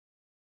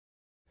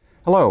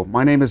Hello,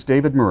 my name is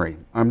David Murray.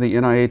 I'm the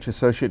NIH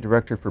Associate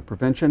Director for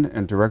Prevention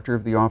and Director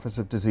of the Office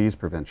of Disease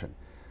Prevention.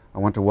 I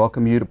want to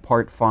welcome you to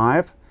Part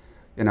 5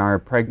 in our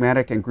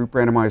Pragmatic and Group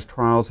Randomized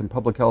Trials in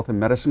Public Health and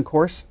Medicine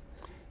course.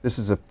 This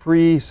is a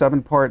free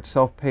 7-part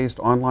self-paced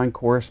online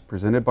course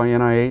presented by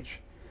NIH.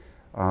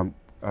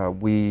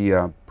 We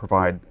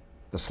provide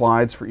the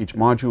slides for each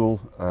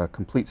module, a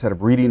complete set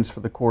of readings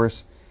for the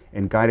course,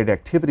 and guided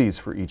activities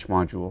for each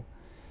module.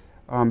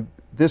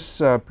 This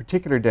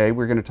particular day,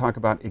 we're going to talk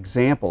about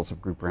examples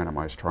of group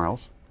randomized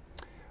trials.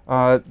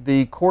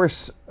 The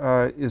course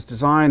is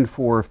designed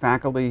for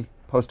faculty,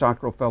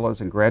 postdoctoral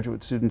fellows, and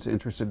graduate students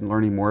interested in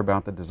learning more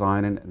about the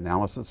design and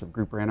analysis of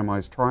group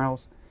randomized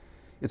trials.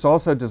 It's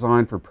also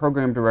designed for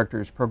program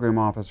directors, program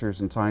officers,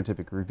 and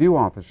scientific review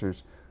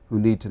officers who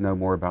need to know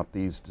more about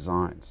these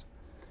designs.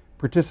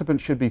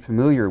 Participants should be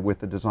familiar with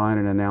the design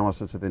and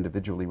analysis of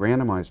individually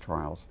randomized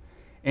trials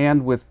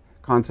and with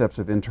concepts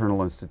of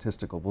internal and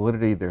statistical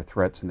validity, their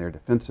threats, and their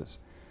defenses.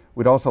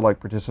 We'd also like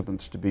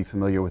participants to be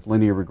familiar with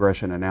linear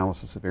regression,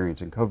 analysis of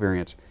variance and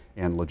covariance,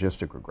 and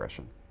logistic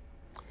regression.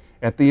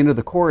 At the end of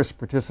the course,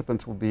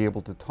 participants will be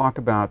able to talk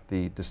about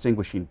the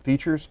distinguishing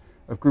features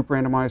of group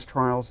randomized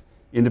trials,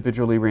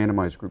 individually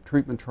randomized group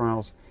treatment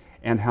trials,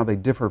 and how they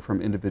differ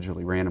from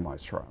individually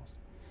randomized trials.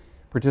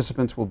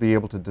 Participants will be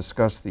able to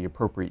discuss the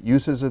appropriate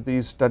uses of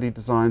these study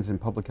designs in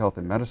public health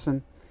and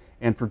medicine,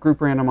 and for group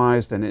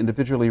randomized and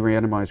individually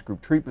randomized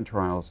group treatment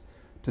trials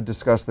to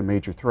discuss the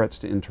major threats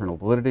to internal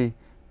validity,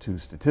 to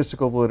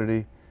statistical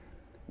validity.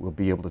 We'll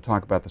be able to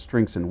talk about the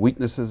strengths and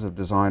weaknesses of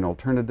design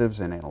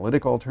alternatives and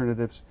analytic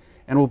alternatives,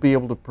 and we'll be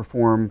able to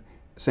perform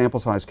sample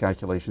size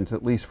calculations,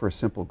 at least for a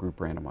simple group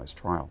randomized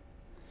trial.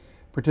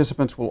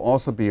 Participants will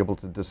also be able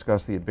to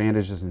discuss the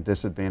advantages and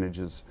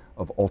disadvantages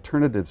of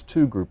alternatives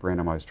to group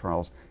randomized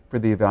trials for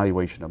the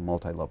evaluation of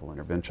multi-level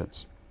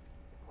interventions.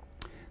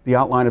 The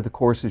outline of the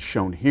course is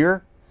shown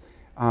here,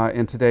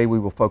 and today we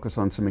will focus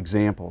on some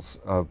examples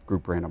of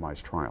group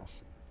randomized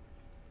trials.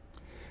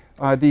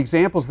 The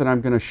examples that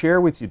I'm going to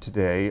share with you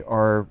today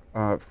are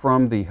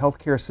from the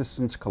Healthcare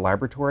Systems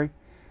Collaboratory.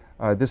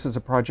 This is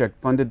a project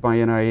funded by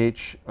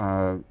NIH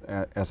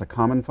as a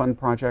common fund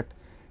project.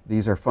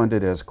 These are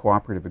funded as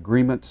cooperative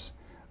agreements.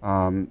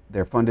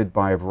 They're funded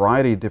by a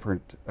variety of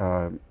different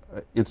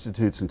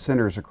institutes and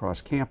centers across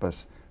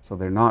campus, so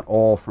they're not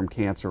all from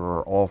cancer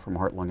or all from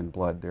heart, lung, and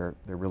blood. They're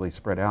really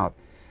spread out.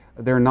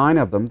 There are 9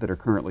 of them that are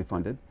currently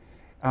funded,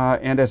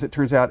 and as it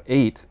turns out,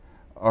 8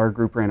 are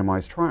group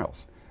randomized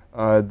trials.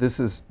 This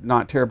is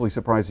not terribly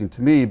surprising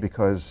to me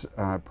because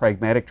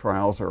pragmatic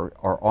trials are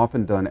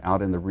often done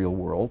out in the real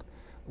world,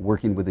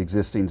 working with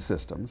existing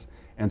systems,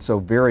 and so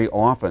very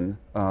often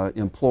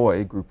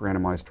employ group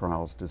randomized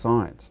trials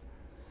designs.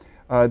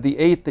 The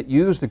 8 that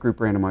use the group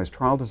randomized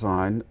trial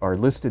design are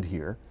listed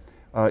here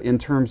in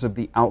terms of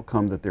the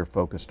outcome that they're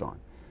focused on.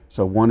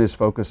 So one is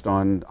focused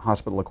on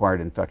hospital-acquired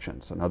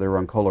infections, another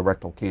on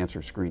colorectal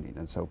cancer screening,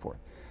 and so forth.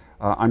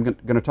 I'm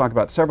going to talk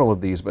about several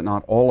of these, but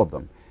not all of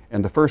them.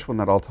 And the first one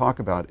that I'll talk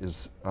about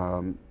is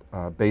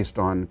based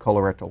on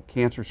colorectal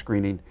cancer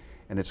screening,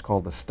 and it's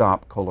called the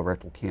Stop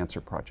Colorectal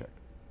Cancer Project.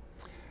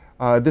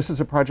 This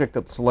is a project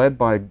that's led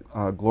by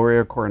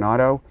Gloria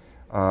Coronado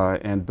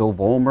and Bill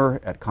Vollmer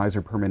at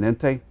Kaiser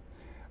Permanente.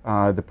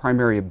 The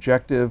primary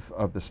objective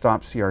of the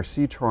Stop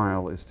CRC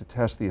trial is to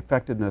test the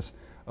effectiveness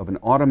of an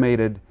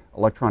automated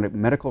electronic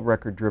medical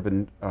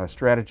record-driven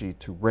strategy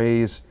to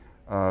raise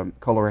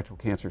colorectal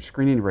cancer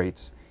screening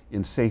rates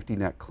in safety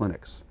net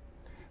clinics.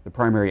 The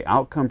primary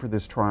outcome for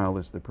this trial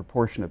is the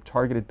proportion of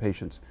targeted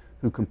patients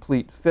who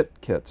complete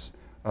FIT kits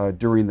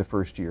during the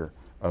first year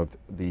of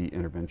the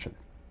intervention.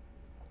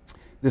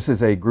 This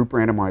is a group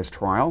randomized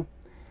trial.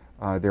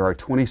 There are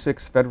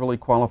 26 federally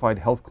qualified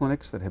health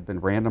clinics that have been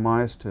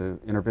randomized to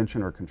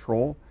intervention or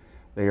control.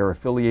 They are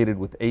affiliated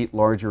with 8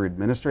 larger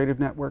administrative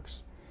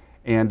networks,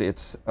 and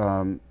it's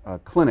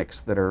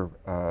clinics that are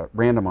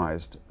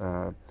randomized.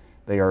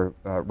 They are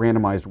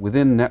randomized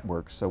within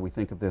networks, so we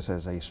think of this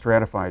as a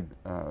stratified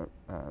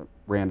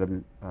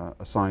random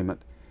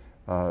assignment.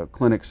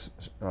 Clinics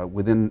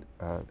within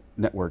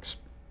networks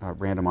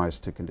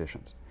randomized to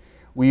conditions.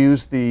 We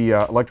use the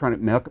electronic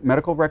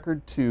medical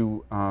record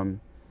to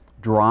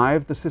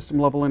drive the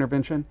system-level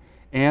intervention,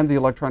 and the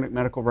electronic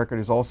medical record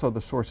is also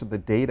the source of the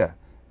data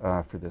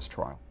for this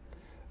trial.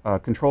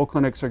 Control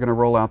clinics are going to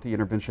roll out the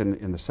intervention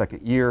in the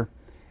 2nd year,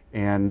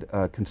 and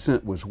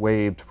consent was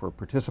waived for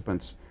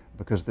participants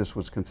because this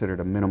was considered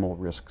a minimal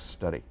risk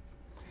study.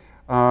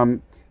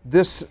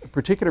 This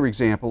particular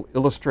example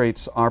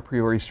illustrates a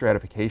priori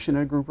stratification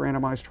in a group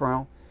randomized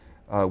trial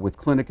with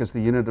clinic as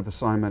the unit of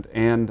assignment,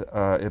 and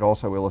it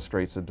also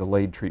illustrates a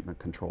delayed treatment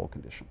control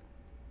condition.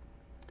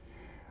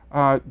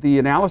 The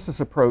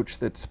analysis approach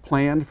that's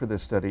planned for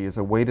this study is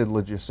a weighted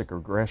logistic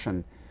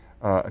regression,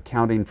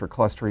 accounting for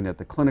clustering at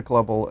the clinic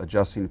level,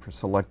 adjusting for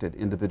selected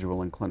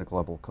individual and clinic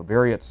level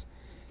covariates.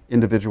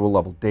 Individual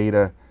level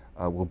data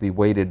will be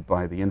weighted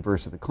by the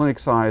inverse of the clinic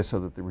size so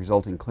that the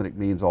resulting clinic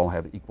means all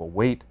have equal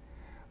weight.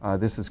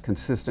 This is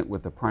consistent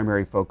with the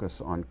primary focus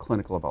on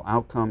clinic level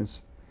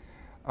outcomes.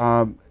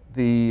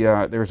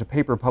 There's a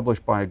paper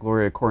published by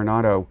Gloria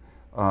Coronado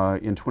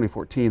in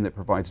 2014 that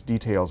provides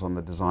details on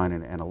the design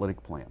and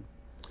analytic plan.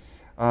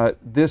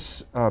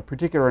 This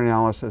particular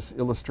analysis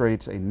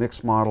illustrates a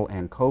mixed model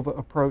ANCOVA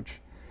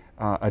approach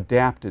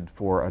adapted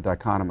for a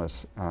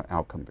dichotomous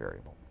outcome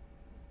variable.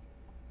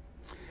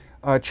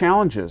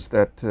 Challenges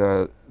that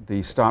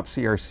the STOP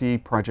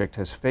CRC project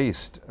has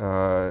faced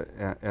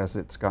as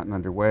it's gotten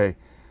underway.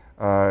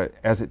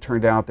 As it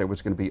turned out, there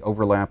was going to be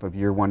overlap of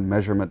year 1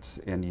 measurements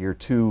and year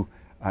 2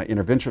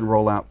 intervention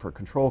rollout for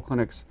control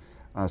clinics,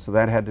 so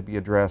that had to be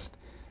addressed.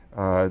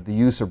 The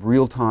use of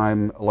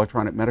real-time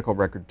electronic medical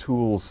record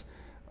tools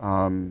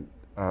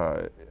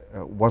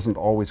wasn't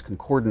always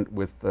concordant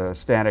with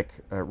static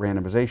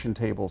randomization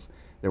tables.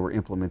 There were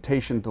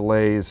implementation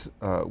delays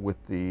with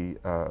the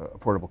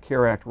Affordable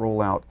Care Act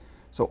rollout.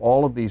 So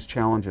all of these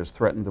challenges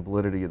threatened the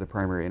validity of the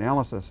primary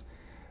analysis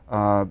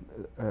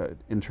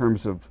in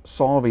terms of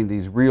solving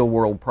these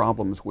real-world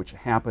problems which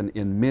happen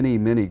in many,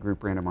 many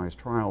group randomized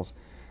trials.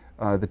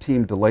 The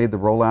team delayed the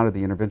rollout of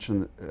the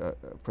intervention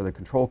for the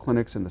control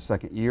clinics in the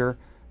 2nd year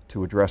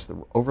to address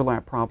the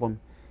overlap problem.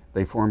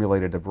 They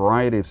formulated a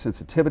variety of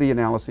sensitivity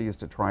analyses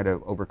to try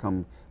to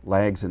overcome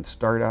lags in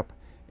startup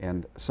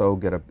and so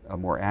get a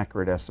more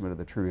accurate estimate of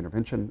the true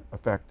intervention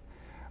effect.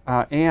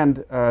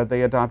 And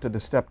they adopted a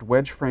stepped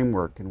wedge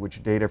framework in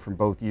which data from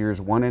both years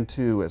 1 and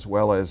 2, as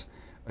well as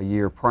a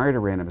year prior to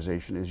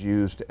randomization, is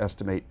used to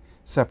estimate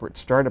separate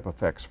startup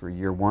effects for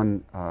year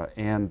 1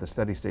 and the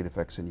steady state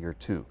effects in year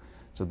 2.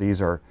 So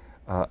these are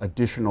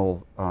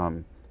additional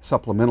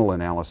supplemental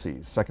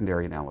analyses,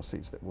 secondary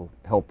analyses that will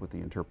help with the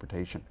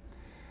interpretation.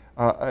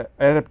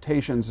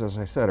 Adaptations, as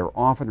I said, are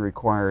often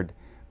required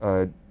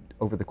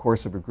over the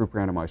course of a group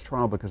randomized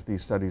trial because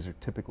these studies are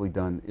typically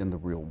done in the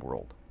real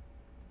world.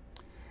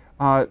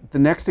 The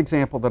next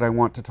example that I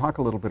want to talk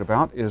a little bit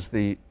about is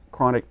the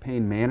chronic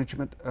pain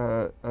management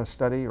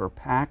study, or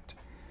PACT,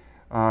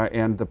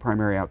 and the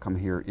primary outcome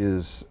here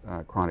is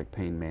chronic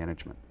pain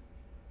management.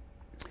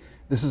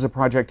 This is a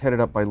project headed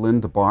up by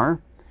Lynn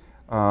DeBar.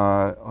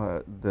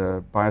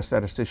 The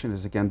biostatistician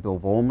is again Bill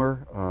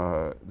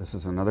Vollmer. This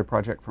is another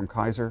project from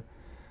Kaiser.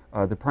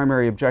 The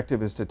primary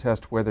objective is to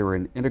test whether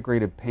an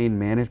integrated pain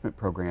management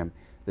program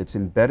that's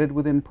embedded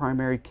within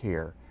primary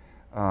care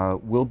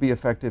will be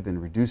effective in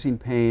reducing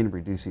pain,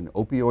 reducing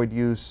opioid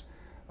use,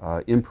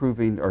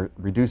 improving or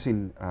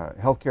reducing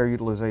healthcare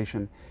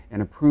utilization, and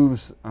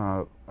improves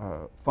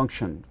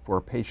function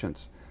for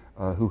patients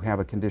who have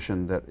a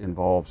condition that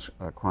involves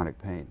chronic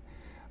pain.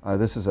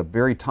 This is a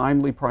very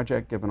timely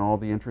project given all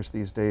the interest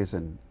these days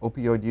in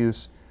opioid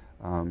use,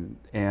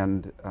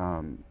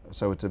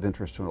 so it's of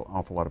interest to an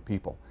awful lot of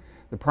people.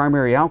 The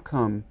primary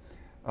outcome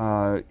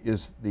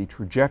is the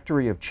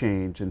trajectory of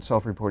change in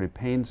self-reported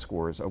pain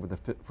scores over the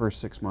first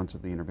 6 months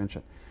of the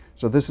intervention.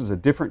 So this is a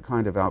different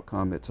kind of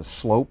outcome. It's a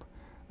slope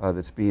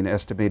that's being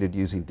estimated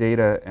using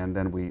data, and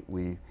then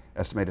we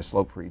estimate a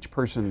slope for each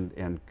person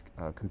and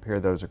compare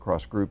those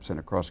across groups and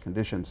across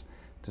conditions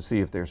to see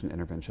if there's an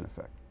intervention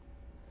effect.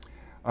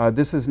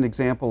 This is an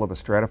example of a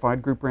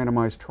stratified group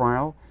randomized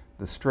trial.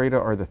 The strata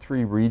are the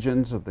 3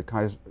 regions of the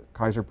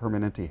Kaiser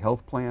Permanente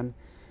health plan.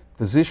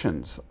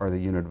 Physicians are the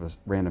unit of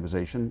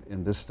randomization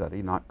in this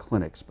study, not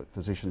clinics, but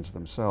physicians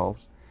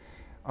themselves.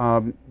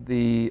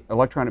 The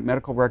electronic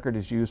medical record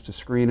is used to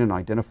screen and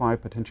identify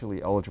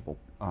potentially eligible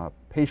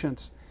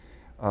patients.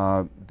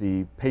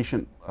 The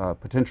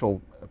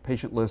potential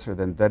patient lists are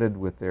then vetted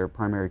with their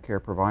primary care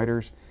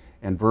providers,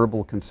 and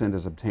verbal consent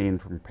is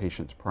obtained from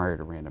patients prior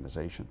to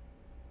randomization.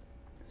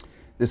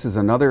 This is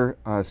another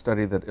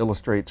study that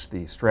illustrates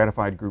the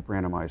stratified group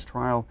randomized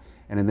trial,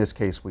 and in this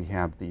case we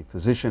have the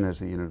physician as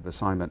the unit of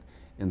assignment.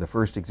 In the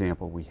first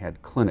example we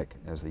had clinic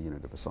as the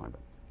unit of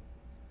assignment.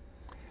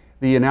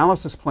 The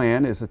analysis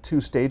plan is a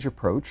 2-stage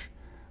approach.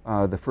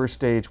 The first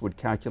stage would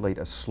calculate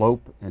a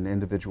slope in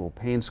individual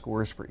pain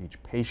scores for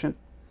each patient.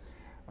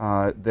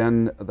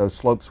 Then those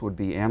slopes would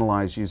be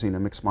analyzed using a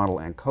mixed model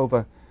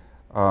ANCOVA,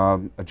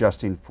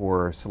 adjusting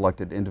for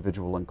selected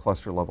individual and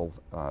cluster level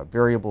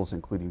variables,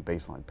 including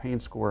baseline pain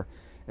score.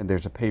 And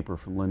there's a paper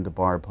from Lynn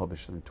DeBar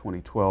published in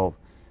 2012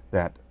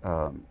 that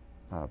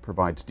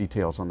provides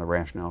details on the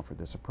rationale for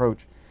this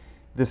approach.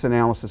 This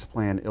analysis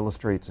plan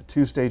illustrates a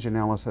 2-stage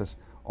analysis,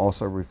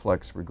 also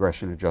reflects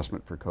regression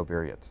adjustment for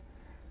covariates,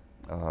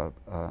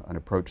 an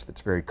approach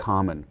that's very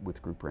common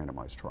with group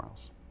randomized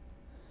trials.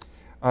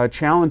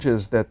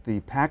 Challenges that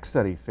the PACT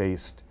study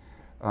faced,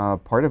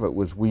 part of it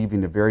was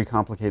weaving a very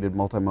complicated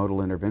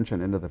multimodal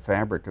intervention into the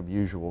fabric of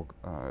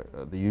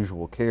the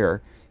usual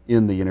care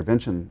in the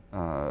intervention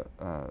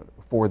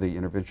for the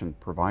intervention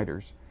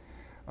providers.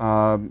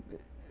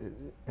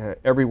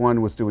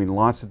 Everyone was doing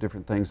lots of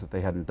different things that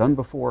they hadn't done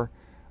before,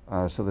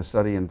 so the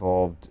study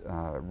involved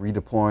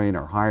redeploying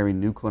or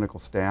hiring new clinical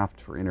staff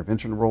for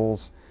intervention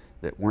roles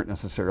that weren't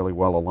necessarily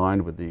well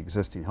aligned with the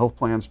existing health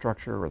plan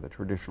structure or the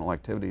traditional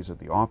activities of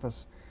the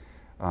office.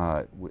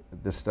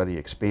 This study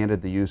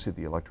expanded the use of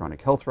the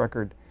electronic health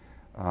record.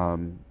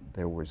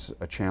 There was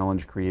a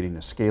challenge creating a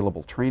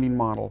scalable training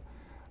model.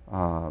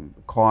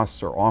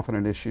 Costs are often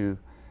an issue.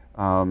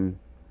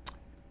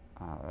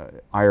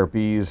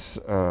 IRBs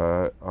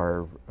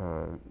are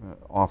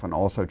often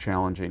also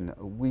challenging.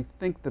 We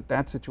think that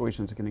that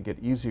situation is going to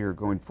get easier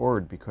going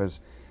forward because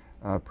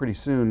pretty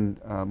soon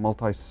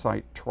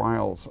multi-site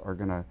trials are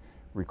going to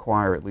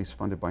require, at least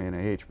funded by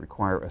NIH,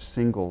 require a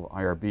single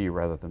IRB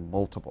rather than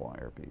multiple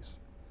IRBs.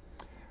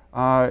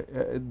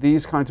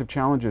 These kinds of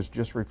challenges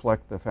just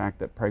reflect the fact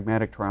that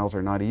pragmatic trials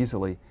are not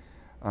easily,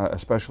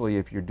 especially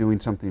if you're doing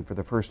something for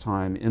the first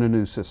time in a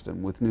new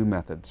system with new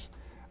methods,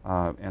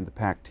 and the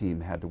PACT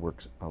team had to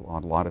work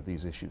on a lot of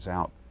these issues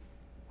out.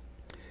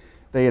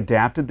 They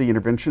adapted the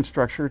intervention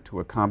structure to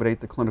accommodate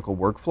the clinical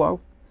workflow.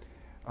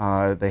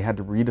 They had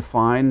to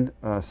redefine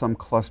some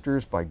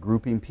clusters by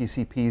grouping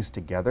PCPs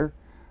together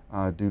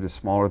due to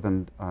smaller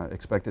than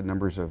expected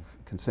numbers of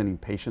consenting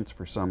patients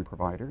for some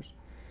providers.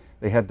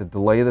 They had to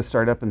delay the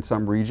startup in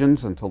some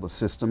regions until the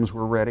systems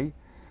were ready.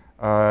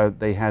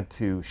 They had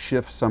to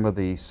shift some of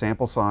the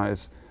sample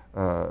size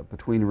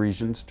between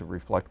regions to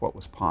reflect what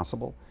was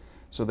possible.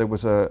 So there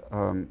was a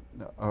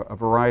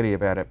variety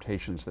of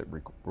adaptations that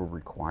were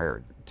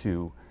required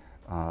to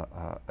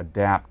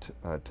adapt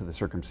to the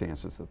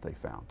circumstances that they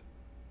found.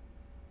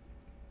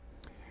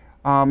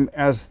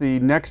 As the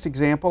next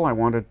example, I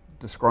want to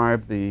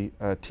describe the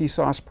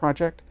TSOS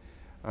project.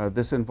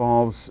 This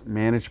involves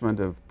management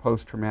of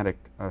post-traumatic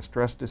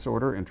stress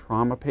disorder in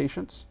trauma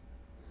patients.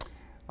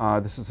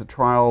 This is a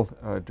trial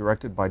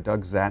directed by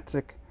Doug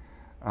Zatzik,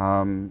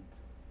 and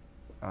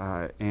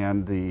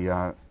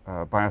the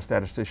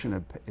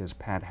biostatistician is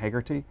Pat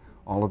Haggerty.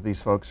 All of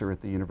these folks are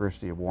at the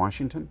University of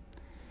Washington.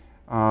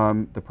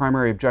 The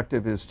primary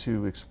objective is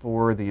to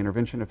explore the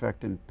intervention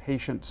effect in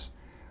patients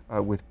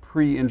with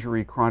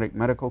pre-injury chronic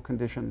medical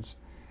conditions,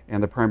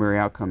 and the primary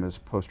outcome is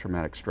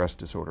post-traumatic stress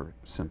disorder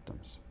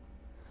symptoms.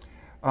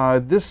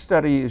 This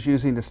study is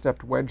using a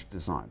stepped wedge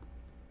design.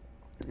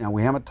 Now,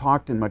 we haven't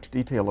talked in much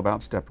detail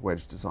about stepped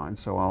wedge design,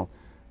 so I'll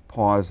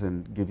pause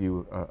and give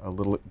you a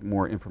little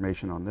more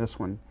information on this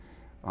one,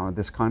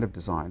 this kind of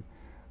design.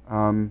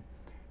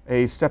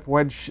 A stepped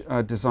wedge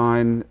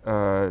design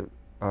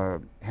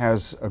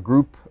has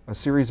a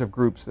series of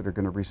groups that are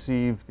going to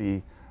receive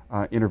the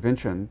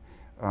intervention.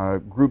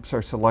 Groups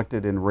are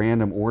selected in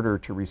random order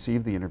to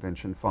receive the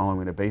intervention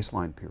following a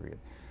baseline period.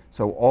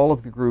 So all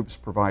of the groups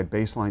provide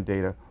baseline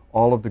data,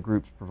 all of the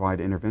groups provide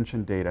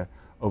intervention data.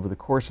 Over the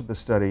course of the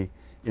study,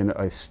 in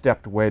a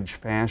stepped wedge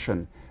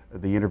fashion,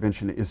 the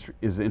intervention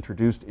is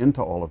introduced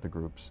into all of the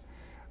groups.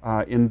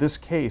 In this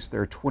case,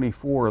 there are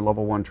 24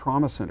 level 1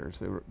 trauma centers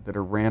that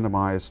are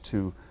randomized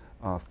to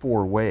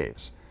 4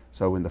 waves.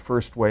 So in the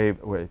first wave,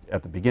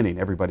 at the beginning,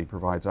 everybody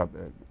provides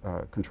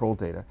control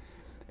data.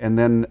 And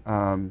then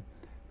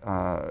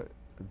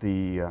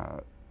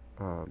the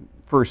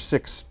first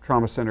 6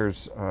 trauma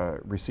centers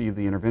receive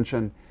the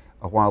intervention.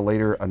 A while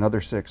later, another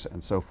 6,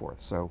 and so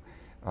forth. So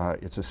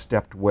it's a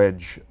stepped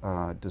wedge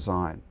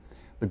design.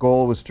 The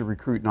goal was to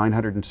recruit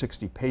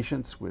 960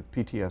 patients with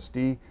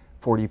PTSD,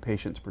 40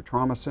 patients per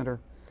trauma center.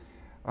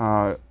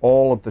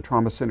 All of the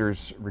trauma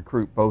centers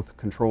recruit both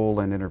control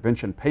and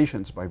intervention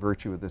patients by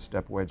virtue of this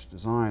stepped wedge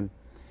design.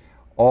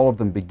 All of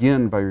them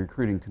begin by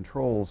recruiting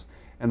controls,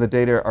 and the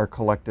data are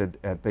collected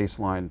at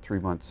baseline 3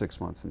 months,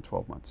 6 months, and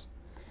 12 months.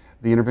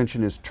 The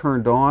intervention is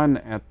turned on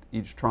at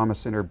each trauma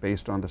center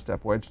based on the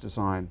stepped wedge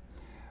design.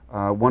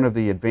 One of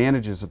the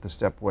advantages of the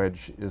stepped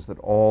wedge is that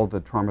all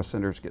the trauma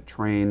centers get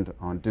trained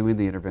on doing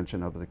the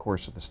intervention over the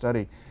course of the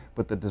study,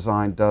 but the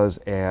design does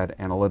add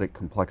analytic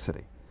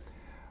complexity.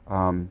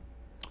 One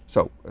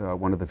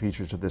of the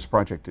features of this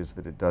project is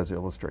that it does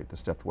illustrate the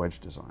stepped wedge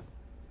design.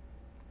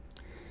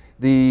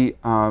 The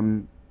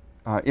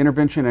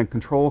intervention and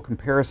control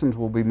comparisons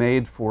will be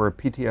made for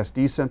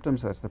PTSD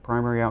symptoms. That's the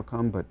primary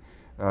outcome, but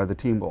the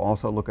team will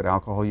also look at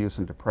alcohol use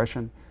and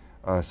depression.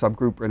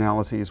 Subgroup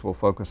analyses will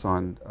focus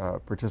on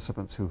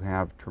participants who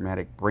have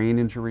traumatic brain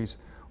injuries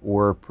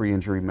or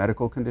pre-injury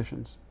medical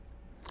conditions.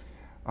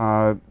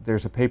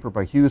 There's a paper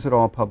by Hughes et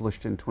al.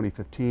 Published in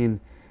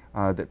 2015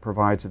 that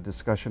provides a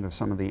discussion of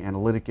some of the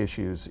analytic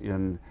issues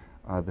in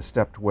the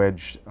stepped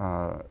wedge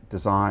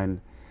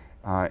design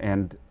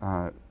and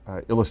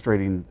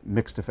illustrating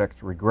mixed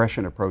effect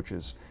regression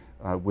approaches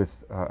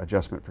with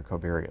adjustment for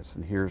covariates.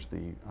 And here's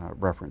the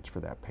reference for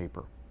that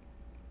paper.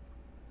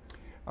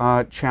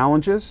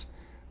 Challenges.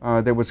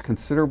 There was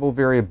considerable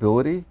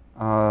variability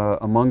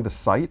among the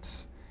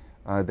sites.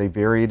 They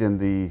varied in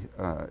the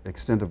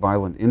extent of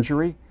violent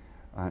injury,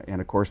 and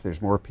of course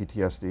there's more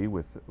PTSD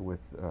with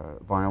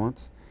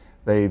violence.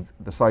 The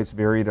sites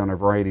varied on a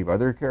variety of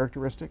other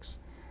characteristics.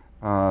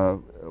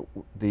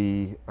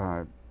 The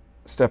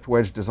stepped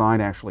wedge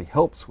design actually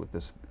helps with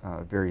this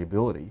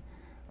variability.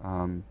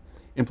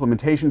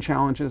 Implementation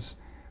challenges.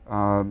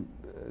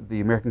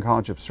 The American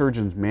College of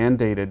Surgeons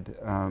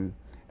mandated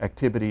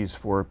activities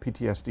for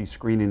PTSD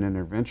screening and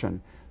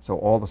intervention, so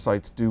all the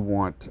sites do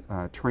want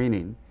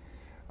training.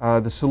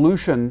 The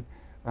solution,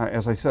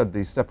 as I said,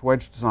 the stepped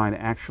wedge design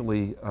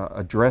actually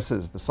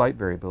addresses the site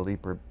variability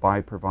by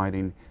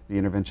providing the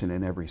intervention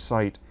in every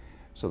site,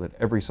 so that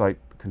every site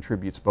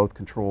contributes both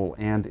control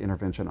and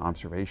intervention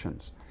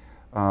observations.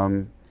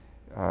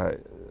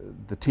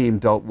 the team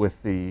dealt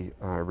with the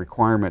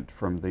requirement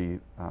from the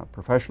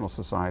professional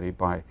society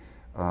by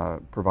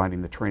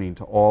providing the training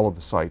to all of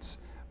the sites,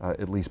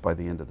 at least by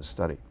the end of the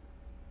study.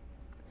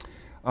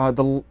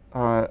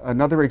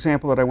 Another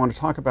example that I want to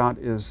talk about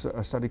is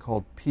a study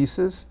called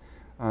PIECES.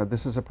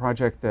 This is a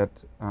project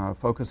that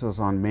focuses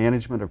on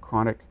management of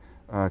chronic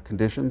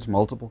conditions,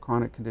 multiple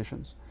chronic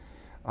conditions.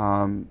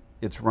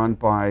 It's run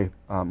by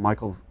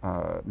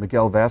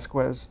Miguel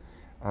Vasquez,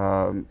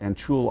 and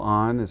Chul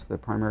An is the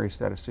primary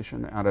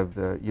statistician out of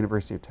the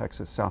University of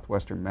Texas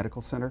Southwestern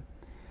Medical Center.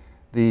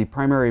 The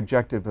primary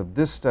objective of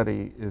this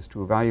study is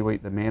to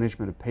evaluate the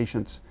management of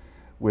patients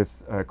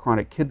with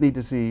chronic kidney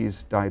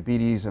disease,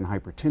 diabetes, and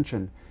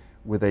hypertension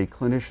with a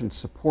clinician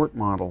support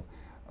model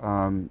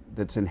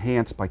that's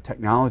enhanced by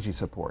technology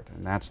support,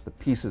 and that's the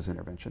PIECES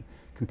intervention,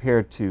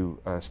 compared to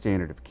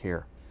standard of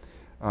care.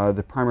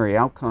 The primary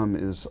outcome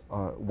is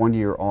 1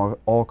 year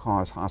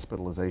all-cause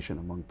hospitalization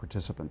among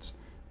participants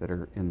that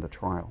are in the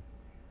trial.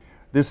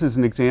 This is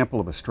an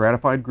example of a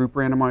stratified group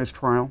randomized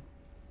trial.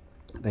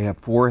 They have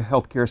 4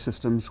 healthcare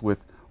systems with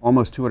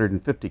almost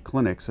 250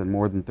 clinics and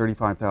more than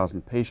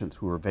 35,000 patients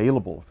who are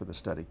available for the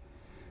study.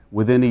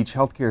 Within each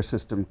healthcare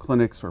system,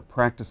 clinics or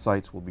practice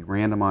sites will be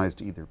randomized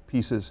to either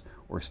PIECES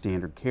or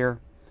standard care,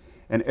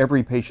 and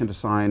every patient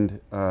assigned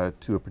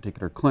to a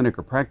particular clinic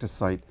or practice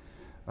site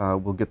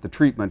will get the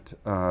treatment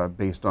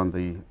based on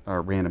the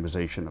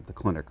randomization of the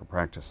clinic or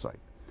practice site.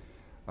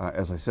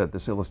 As I said,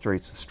 this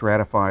illustrates the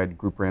stratified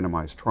group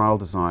randomized trial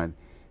design.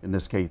 In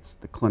this case,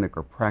 the clinic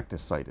or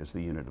practice site is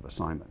the unit of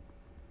assignment.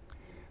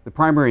 The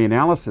primary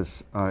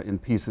analysis in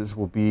PIECES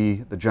will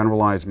be the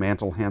generalized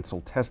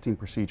Mantel-Hansel testing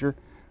procedure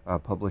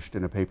published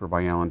in a paper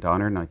by Alan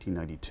Donner in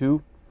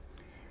 1992.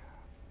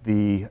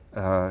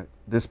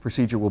 This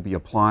procedure will be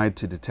applied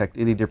to detect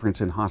any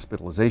difference in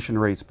hospitalization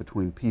rates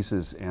between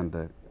PIECES and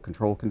the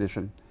control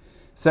condition.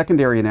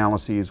 Secondary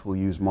analyses will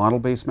use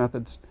model-based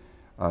methods,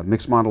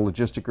 mixed model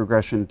logistic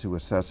regression to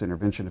assess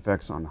intervention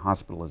effects on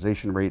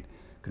hospitalization rate,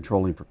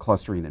 controlling for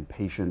clustering in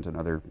patient and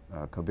other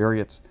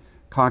covariates,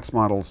 Cox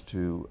models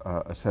to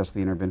assess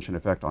the intervention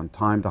effect on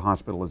time to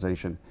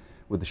hospitalization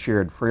with the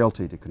shared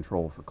frailty to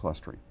control for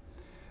clustering.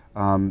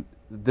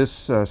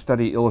 This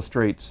study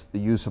illustrates the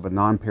use of a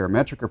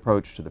non-parametric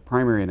approach to the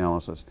primary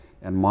analysis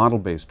and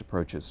model-based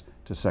approaches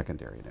to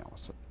secondary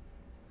analysis.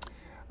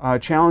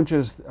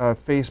 Challenges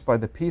faced by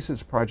the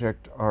PIECES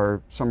project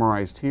are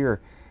summarized here.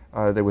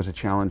 There was a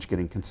challenge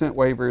getting consent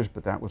waivers,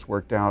 but that was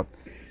worked out.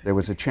 There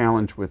was a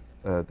challenge with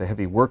the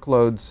heavy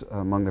workloads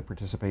among the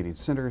participating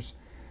centers,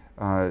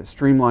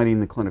 streamlining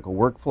the clinical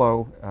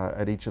workflow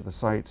at each of the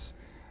sites.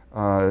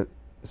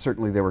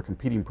 Certainly there were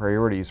competing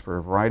priorities for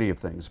a variety of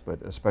things,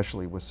 but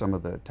especially with some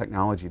of the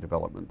technology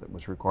development that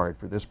was required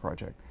for this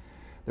project.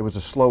 There was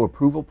a slow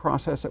approval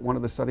process at one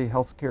of the study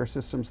healthcare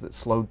systems that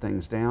slowed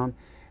things down,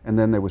 and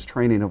then there was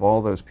training of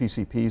all those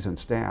PCPs and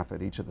staff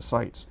at each of the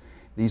sites.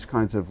 These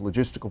kinds of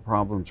logistical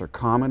problems are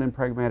common in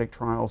pragmatic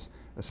trials,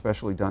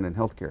 especially done in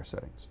healthcare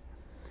settings.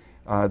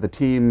 The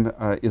team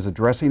is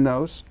addressing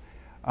those,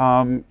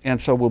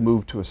 and so we'll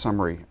move to a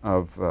summary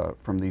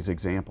from these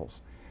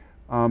examples.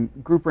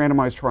 Group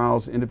randomized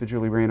trials,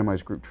 individually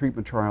randomized group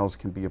treatment trials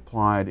can be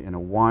applied in a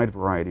wide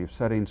variety of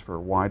settings for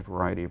a wide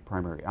variety of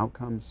primary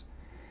outcomes.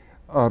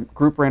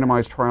 Group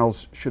randomized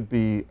trials should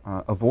be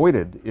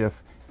avoided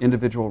if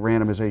individual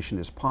randomization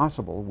is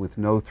possible with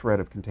no threat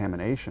of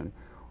contamination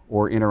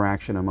or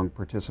interaction among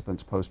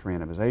participants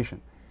post-randomization.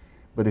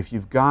 But if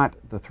you've got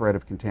the threat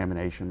of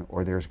contamination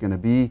or there's going to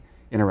be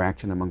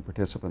interaction among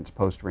participants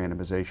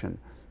post-randomization,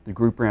 the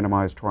group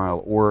randomized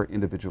trial or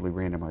individually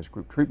randomized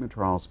group treatment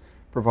trials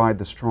provide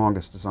the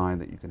strongest design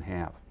that you can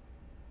have.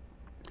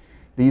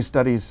 These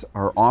studies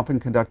are often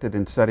conducted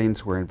in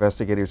settings where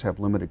investigators have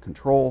limited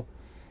control,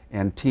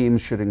 and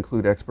teams should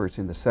include experts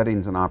in the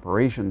settings and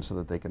operations so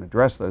that they can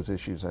address those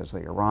issues as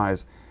they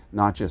arise,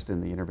 not just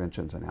in the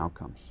interventions and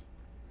outcomes.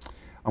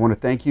 I want to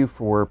thank you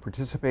for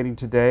participating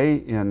today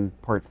in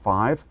part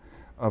 5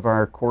 of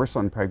our course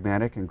on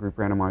pragmatic and group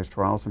randomized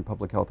trials in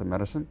public health and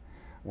medicine.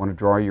 I want to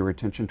draw your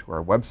attention to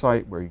our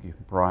website where you can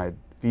provide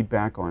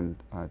feedback on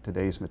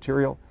today's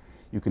material.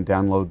 You can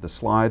download the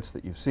slides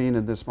that you've seen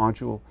in this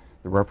module,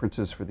 the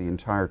references for the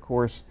entire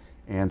course,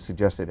 and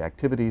suggested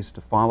activities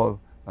to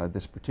follow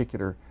this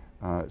particular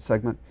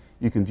segment.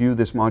 You can view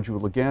this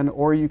module again,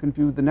 or you can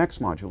view the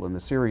next module in the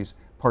series,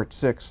 Part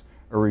 6,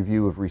 a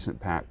review of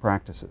recent PACT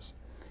practices.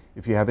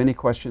 If you have any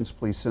questions,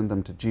 please send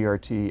them to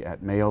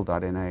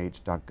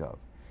grt@mail.nih.gov.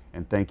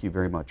 And thank you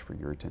very much for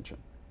your attention.